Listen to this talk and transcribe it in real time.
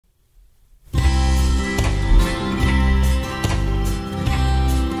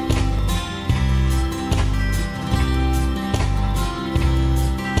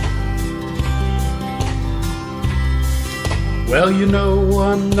Well, you know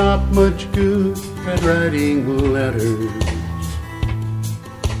I'm not much good at writing letters,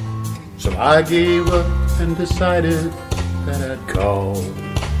 so I gave up and decided that I'd call.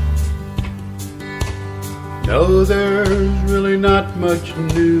 No, there's really not much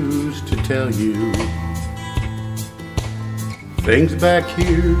news to tell you. Things back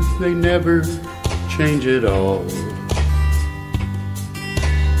here, they never change at all.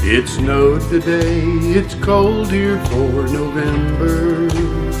 It snowed today, it's cold here for November,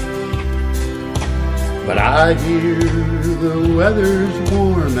 but I hear the weather's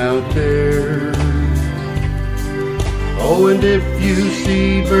warm out there. Oh, and if you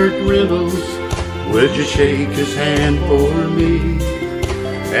see Burt Reynolds, would you shake his hand for me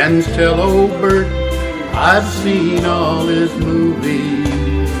and tell old Burt I've seen all his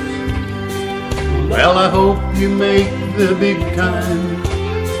movies? Well, I hope you make the big time,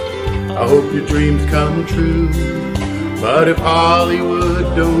 I hope your dreams come true, but if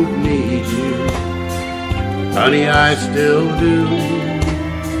Hollywood don't need you, honey, I still do.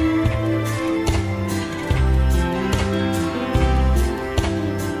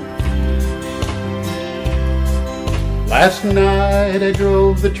 Last night I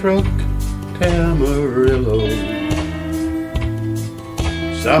drove the truck to Amarillo.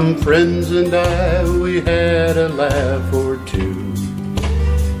 Some friends and I, we had a laugh or two.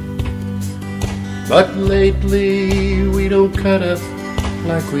 But lately we don't cut up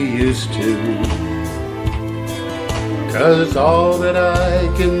like we used to, 'cause all that I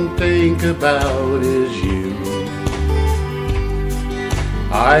can think about is you.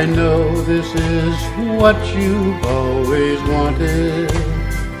 I know this is what you've always wanted,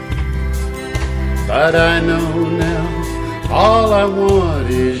 but I know now all I want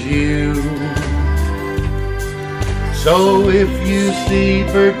is you. So if you see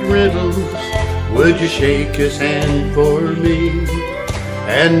Burt Reynolds, would you shake his hand for me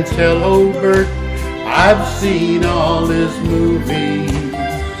and tell old Burt I've seen all his movies?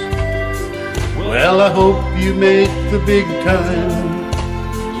 Well, I hope you make the big time,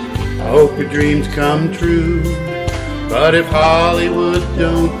 I hope your dreams come true, but if Hollywood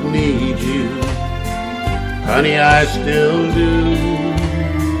don't need you, honey, I still do.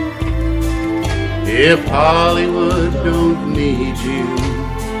 If Hollywood don't need you,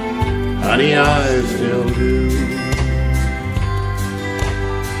 honey, I still do.